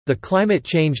The climate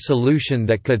change solution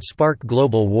that could spark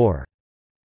global war.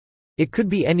 It could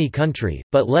be any country,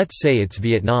 but let's say it's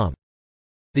Vietnam.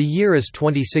 The year is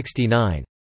 2069.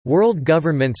 World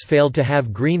governments failed to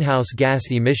have greenhouse gas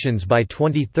emissions by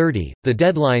 2030, the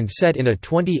deadline set in a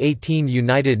 2018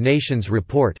 United Nations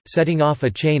report, setting off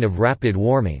a chain of rapid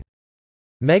warming.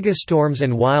 Megastorms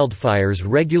and wildfires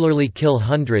regularly kill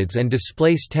hundreds and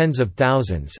displace tens of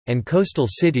thousands, and coastal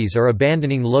cities are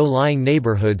abandoning low-lying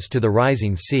neighborhoods to the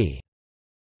rising sea.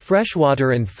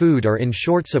 Freshwater and food are in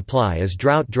short supply as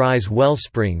drought dries well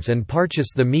springs and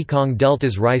parches the Mekong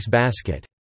Delta's rice basket.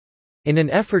 In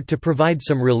an effort to provide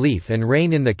some relief and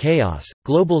rein in the chaos,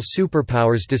 global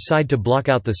superpowers decide to block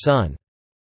out the sun.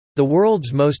 The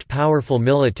world's most powerful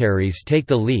militaries take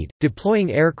the lead,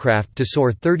 deploying aircraft to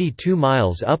soar 32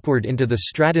 miles upward into the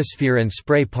stratosphere and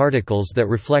spray particles that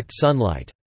reflect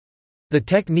sunlight. The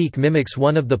technique mimics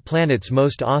one of the planet's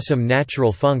most awesome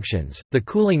natural functions, the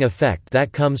cooling effect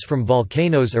that comes from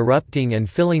volcanoes erupting and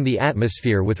filling the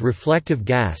atmosphere with reflective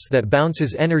gas that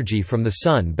bounces energy from the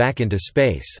sun back into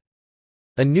space.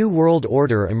 A new world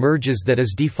order emerges that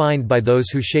is defined by those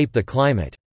who shape the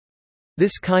climate.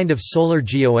 This kind of solar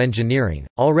geoengineering,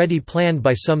 already planned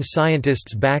by some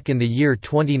scientists back in the year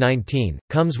 2019,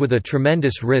 comes with a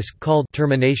tremendous risk called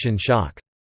termination shock.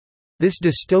 This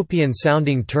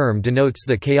dystopian-sounding term denotes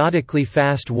the chaotically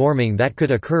fast warming that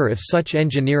could occur if such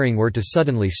engineering were to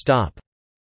suddenly stop.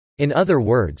 In other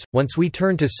words, once we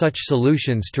turn to such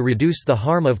solutions to reduce the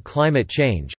harm of climate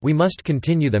change, we must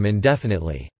continue them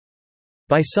indefinitely.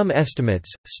 By some estimates,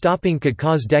 stopping could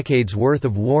cause decades' worth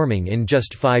of warming in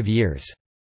just 5 years.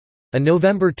 A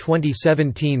November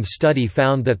 2017 study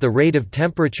found that the rate of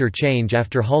temperature change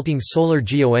after halting solar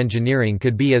geoengineering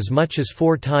could be as much as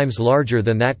 4 times larger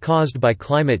than that caused by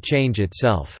climate change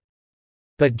itself.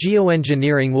 But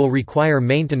geoengineering will require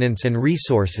maintenance and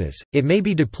resources. It may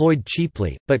be deployed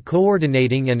cheaply, but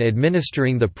coordinating and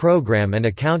administering the program and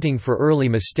accounting for early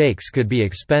mistakes could be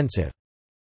expensive.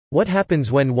 What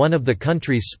happens when one of the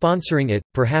countries sponsoring it,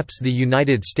 perhaps the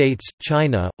United States,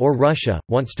 China, or Russia,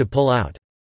 wants to pull out?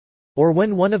 Or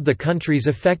when one of the countries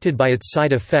affected by its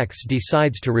side effects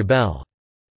decides to rebel?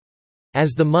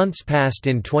 As the months passed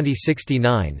in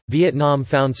 2069, Vietnam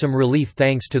found some relief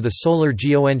thanks to the solar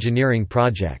geoengineering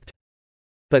project.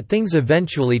 But things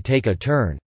eventually take a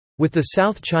turn. With the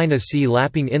South China Sea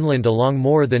lapping inland along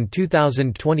more than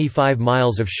 2,025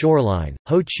 miles of shoreline,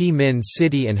 Ho Chi Minh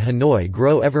City and Hanoi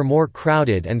grow ever more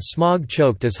crowded and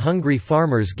smog-choked as hungry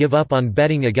farmers give up on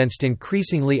betting against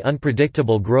increasingly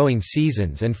unpredictable growing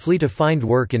seasons and flee to find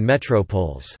work in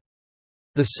metropoles.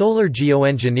 The solar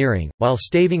geoengineering, while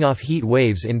staving off heat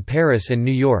waves in Paris and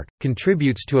New York,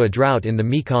 contributes to a drought in the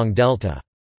Mekong Delta.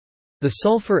 The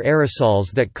sulfur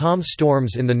aerosols that calm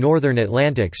storms in the northern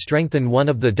Atlantic strengthen one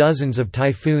of the dozens of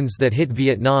typhoons that hit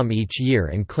Vietnam each year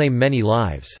and claim many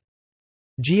lives.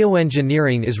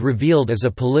 Geoengineering is revealed as a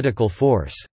political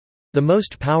force. The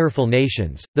most powerful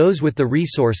nations, those with the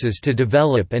resources to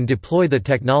develop and deploy the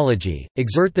technology,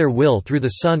 exert their will through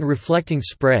the sun-reflecting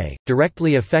spray,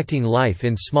 directly affecting life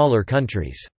in smaller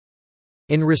countries.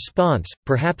 In response,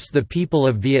 perhaps the people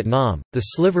of Vietnam, the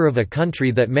sliver of a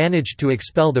country that managed to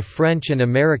expel the French and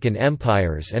American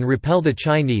empires and repel the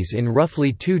Chinese in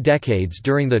roughly 2 decades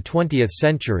during the 20th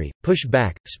century, push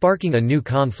back, sparking a new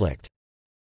conflict.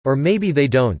 Or maybe they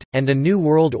don't, and a new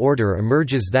world order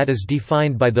emerges that is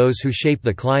defined by those who shape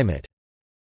the climate.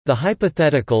 The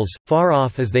hypotheticals, far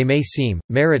off as they may seem,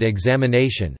 merit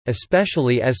examination,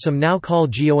 especially as some now call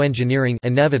geoengineering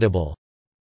inevitable.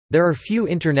 There are few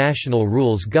international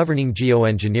rules governing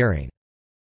geoengineering.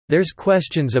 There's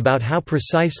questions about how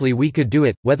precisely we could do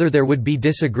it, whether there would be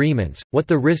disagreements, what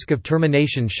the risk of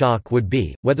termination shock would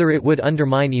be, whether it would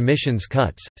undermine emissions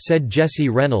cuts, said Jesse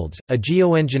Reynolds, a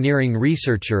geoengineering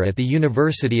researcher at the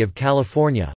University of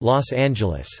California, Los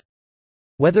Angeles.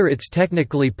 Whether it's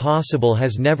technically possible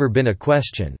has never been a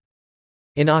question.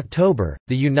 In October,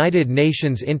 the United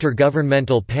Nations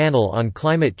Intergovernmental Panel on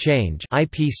Climate Change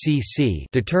 (IPCC)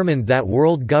 determined that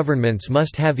world governments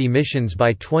must have emissions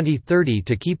by 2030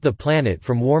 to keep the planet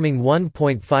from warming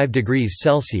 1.5 degrees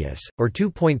Celsius, or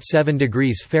 2.7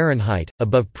 degrees Fahrenheit,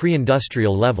 above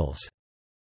pre-industrial levels.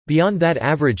 Beyond that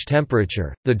average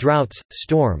temperature, the droughts,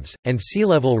 storms, and sea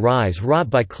level rise wrought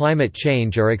by climate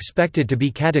change are expected to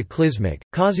be cataclysmic,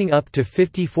 causing up to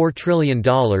 $54 trillion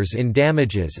in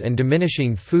damages and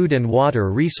diminishing food and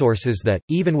water resources that,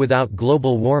 even without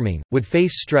global warming, would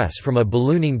face stress from a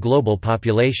ballooning global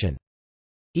population.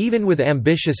 Even with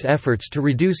ambitious efforts to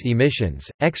reduce emissions,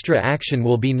 extra action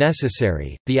will be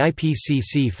necessary, the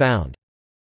IPCC found.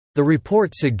 The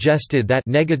report suggested that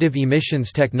negative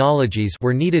emissions technologies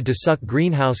were needed to suck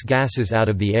greenhouse gases out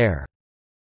of the air.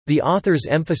 The authors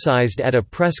emphasized at a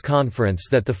press conference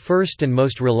that the first and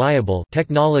most reliable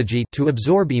technology to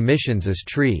absorb emissions is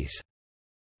trees.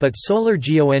 But solar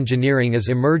geoengineering is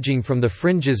emerging from the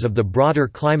fringes of the broader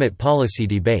climate policy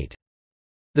debate.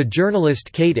 The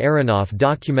journalist Kate Aronoff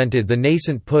documented the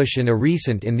nascent push in a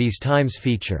recent In These Times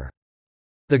feature.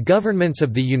 The governments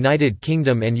of the United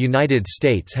Kingdom and United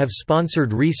States have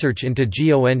sponsored research into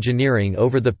geoengineering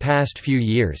over the past few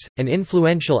years, and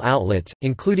influential outlets,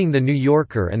 including The New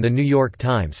Yorker and The New York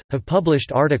Times, have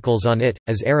published articles on it,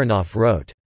 as Aronoff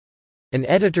wrote. An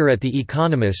editor at The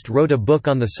Economist wrote a book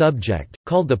on the subject,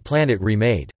 called The Planet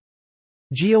Remade.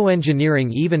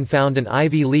 Geoengineering even found an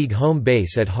Ivy League home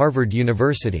base at Harvard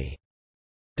University.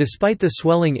 Despite the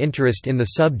swelling interest in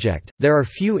the subject, there are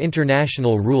few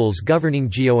international rules governing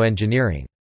geoengineering.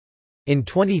 In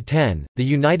 2010, the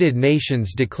United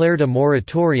Nations declared a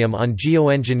moratorium on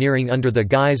geoengineering under the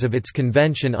guise of its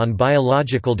Convention on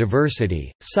Biological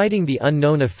Diversity, citing the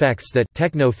unknown effects that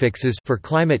technofixes for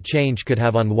climate change could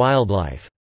have on wildlife.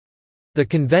 The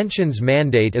convention's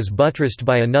mandate is buttressed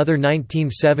by another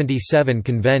 1977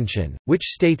 convention, which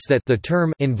states that the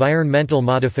term environmental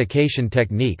modification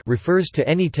technique refers to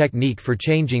any technique for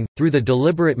changing, through the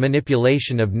deliberate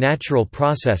manipulation of natural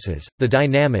processes, the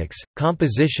dynamics,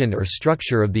 composition or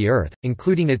structure of the Earth,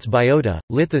 including its biota,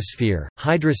 lithosphere,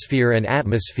 hydrosphere and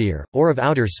atmosphere, or of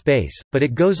outer space, but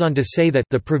it goes on to say that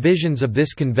the provisions of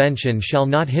this convention shall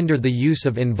not hinder the use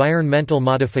of environmental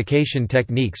modification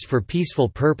techniques for peaceful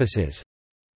purposes.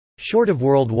 Short of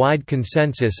worldwide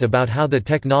consensus about how the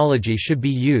technology should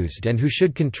be used and who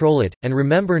should control it, and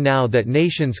remember now that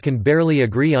nations can barely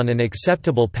agree on an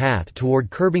acceptable path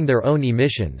toward curbing their own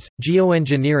emissions,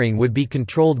 geoengineering would be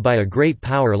controlled by a great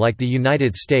power like the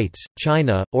United States,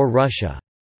 China, or Russia.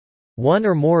 One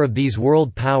or more of these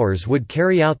world powers would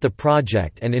carry out the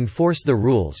project and enforce the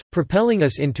rules, propelling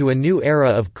us into a new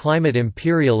era of climate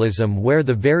imperialism where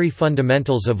the very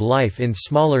fundamentals of life in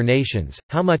smaller nations,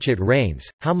 how much it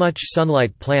rains, how much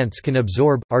sunlight plants can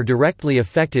absorb, are directly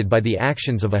affected by the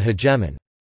actions of a hegemon.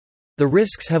 The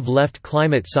risks have left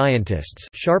climate scientists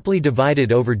sharply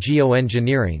divided over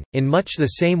geoengineering, in much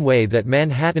the same way that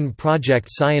Manhattan Project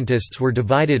scientists were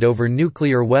divided over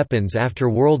nuclear weapons after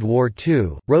World War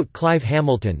II, wrote Clive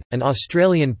Hamilton, an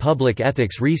Australian public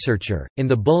ethics researcher, in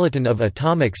the Bulletin of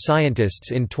Atomic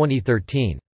Scientists in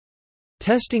 2013.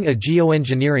 Testing a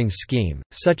geoengineering scheme,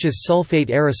 such as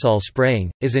sulfate aerosol spraying,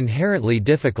 is inherently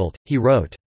difficult, he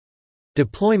wrote.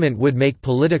 Deployment would make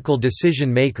political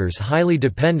decision-makers highly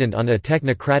dependent on a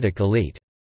technocratic elite.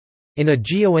 In a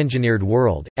geoengineered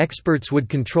world, experts would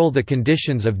control the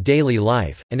conditions of daily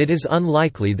life, and it is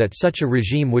unlikely that such a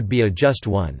regime would be a just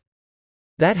one.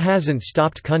 That hasn't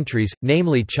stopped countries,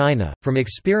 namely China, from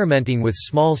experimenting with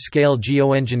small-scale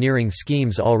geoengineering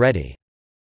schemes already.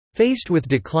 Faced with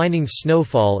declining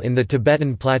snowfall in the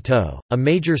Tibetan Plateau, a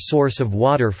major source of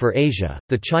water for Asia,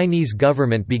 the Chinese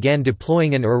government began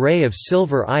deploying an array of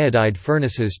silver iodide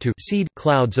furnaces to seed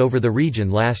clouds over the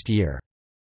region last year.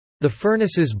 The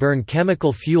furnaces burn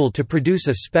chemical fuel to produce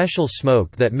a special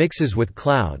smoke that mixes with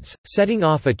clouds, setting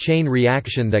off a chain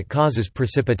reaction that causes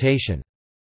precipitation.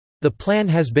 The plan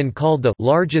has been called the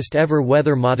largest ever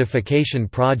weather modification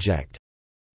project.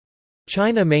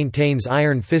 China maintains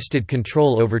iron-fisted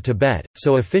control over Tibet,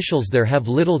 so officials there have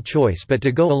little choice but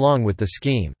to go along with the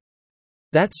scheme.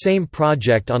 That same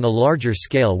project on a larger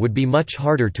scale would be much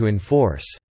harder to enforce.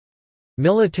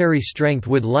 Military strength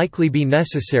would likely be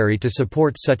necessary to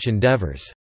support such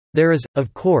endeavors. There is,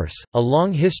 of course, a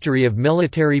long history of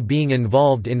military being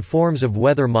involved in forms of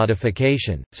weather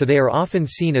modification, so they are often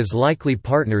seen as likely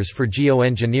partners for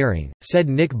geoengineering, said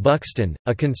Nick Buxton,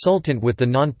 a consultant with the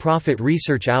non-profit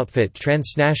research outfit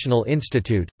Transnational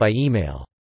Institute, by email.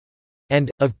 And,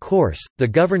 of course, the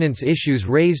governance issues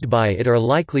raised by it are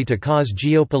likely to cause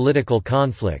geopolitical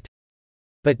conflict.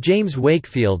 But James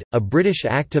Wakefield, a British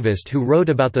activist who wrote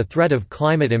about the threat of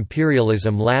climate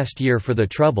imperialism last year for The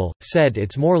Trouble, said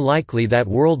it's more likely that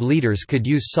world leaders could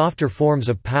use softer forms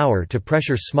of power to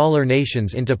pressure smaller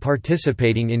nations into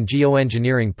participating in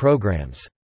geoengineering programs.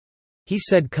 He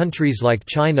said countries like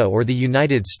China or the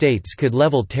United States could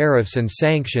level tariffs and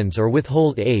sanctions or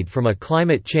withhold aid from a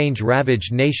climate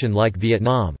change-ravaged nation like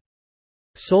Vietnam.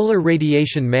 Solar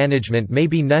radiation management may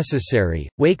be necessary,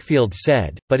 Wakefield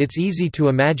said, but it's easy to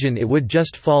imagine it would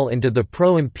just fall into the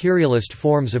pro-imperialist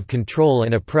forms of control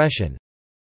and oppression.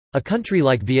 A country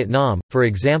like Vietnam, for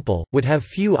example, would have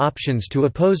few options to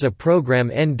oppose a program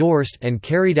endorsed and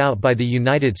carried out by the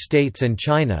United States and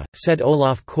China, said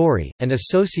Olaf Corey, an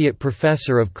associate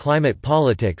professor of climate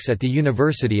politics at the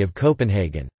University of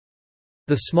Copenhagen.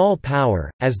 The small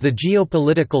power, as the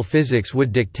geopolitical physics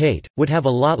would dictate, would have a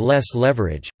lot less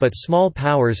leverage, but small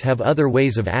powers have other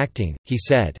ways of acting, he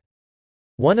said.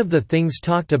 One of the things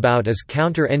talked about is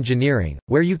counter-engineering,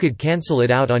 where you could cancel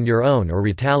it out on your own or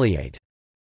retaliate.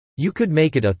 You could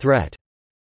make it a threat.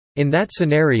 In that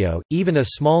scenario, even a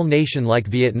small nation like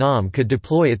Vietnam could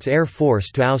deploy its air force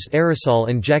to oust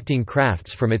aerosol-injecting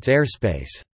crafts from its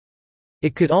airspace.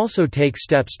 It could also take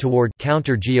steps toward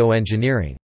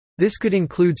counter-geoengineering. This could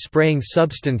include spraying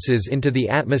substances into the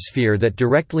atmosphere that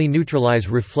directly neutralize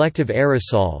reflective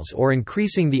aerosols or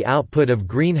increasing the output of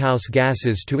greenhouse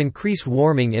gases to increase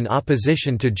warming in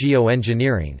opposition to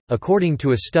geoengineering, according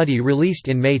to a study released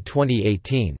in May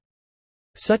 2018.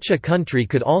 Such a country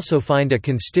could also find a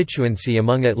constituency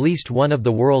among at least one of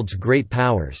the world's great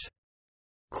powers.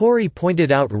 Corey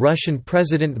pointed out Russian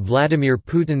President Vladimir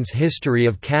Putin's history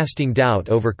of casting doubt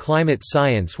over climate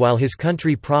science while his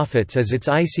country profits as its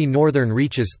icy northern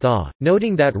reaches thaw,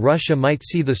 noting that Russia might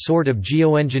see the sort of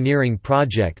geoengineering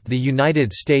project the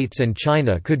United States and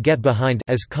China could get behind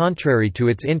as contrary to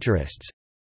its interests.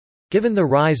 Given the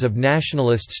rise of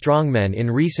nationalist strongmen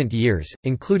in recent years,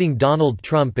 including Donald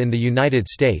Trump in the United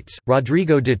States,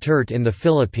 Rodrigo Duterte in the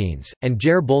Philippines, and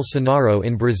Jair Bolsonaro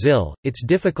in Brazil, it's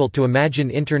difficult to imagine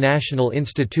international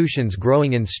institutions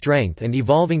growing in strength and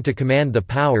evolving to command the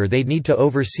power they'd need to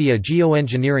oversee a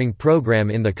geoengineering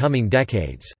program in the coming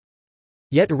decades.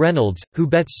 Yet Reynolds, who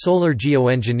bets solar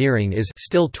geoengineering is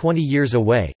still 20 years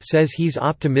away, says he's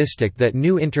optimistic that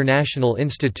new international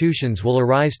institutions will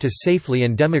arise to safely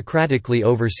and democratically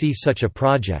oversee such a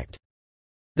project.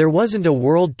 There wasn't a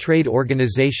World Trade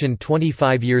Organization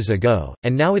 25 years ago,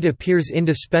 and now it appears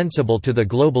indispensable to the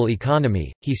global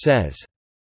economy, he says.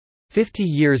 50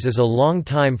 years is a long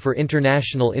time for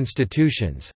international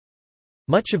institutions.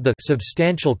 Much of the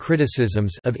substantial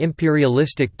criticisms of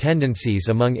imperialistic tendencies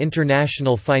among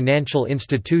international financial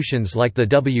institutions like the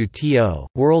WTO,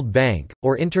 World Bank,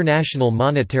 or International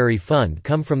Monetary Fund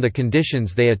come from the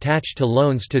conditions they attach to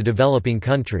loans to developing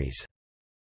countries.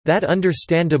 That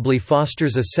understandably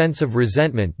fosters a sense of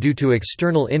resentment due to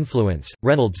external influence,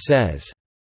 Reynolds says.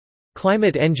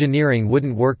 Climate engineering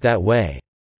wouldn't work that way.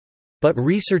 But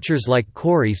researchers like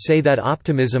Corey say that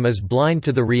optimism is blind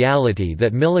to the reality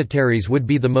that militaries would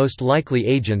be the most likely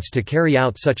agents to carry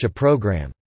out such a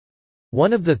program.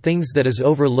 One of the things that is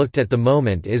overlooked at the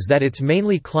moment is that it's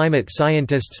mainly climate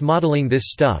scientists modeling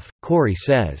this stuff, Corey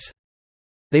says.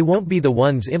 They won't be the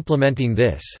ones implementing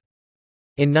this.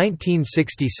 In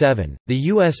 1967, the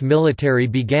U.S. military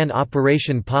began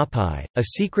Operation Popeye, a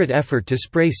secret effort to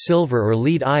spray silver or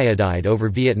lead iodide over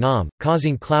Vietnam,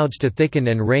 causing clouds to thicken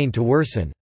and rain to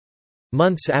worsen.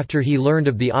 Months after he learned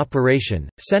of the operation,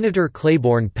 Senator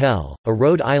Claiborne Pell, a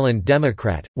Rhode Island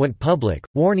Democrat, went public,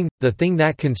 warning, "The thing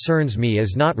that concerns me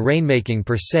is not rainmaking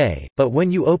per se, but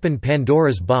when you open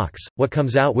Pandora's box, what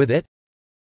comes out with it?"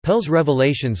 Pell's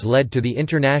revelations led to the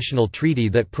international treaty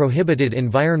that prohibited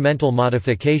environmental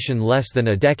modification less than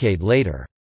a decade later.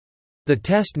 The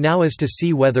test now is to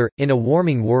see whether, in a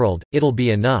warming world, it'll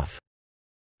be enough.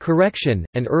 Correction,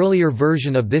 an earlier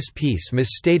version of this piece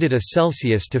misstated a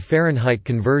Celsius to Fahrenheit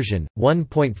conversion.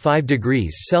 1.5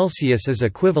 degrees Celsius is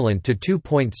equivalent to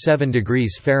 2.7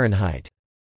 degrees Fahrenheit.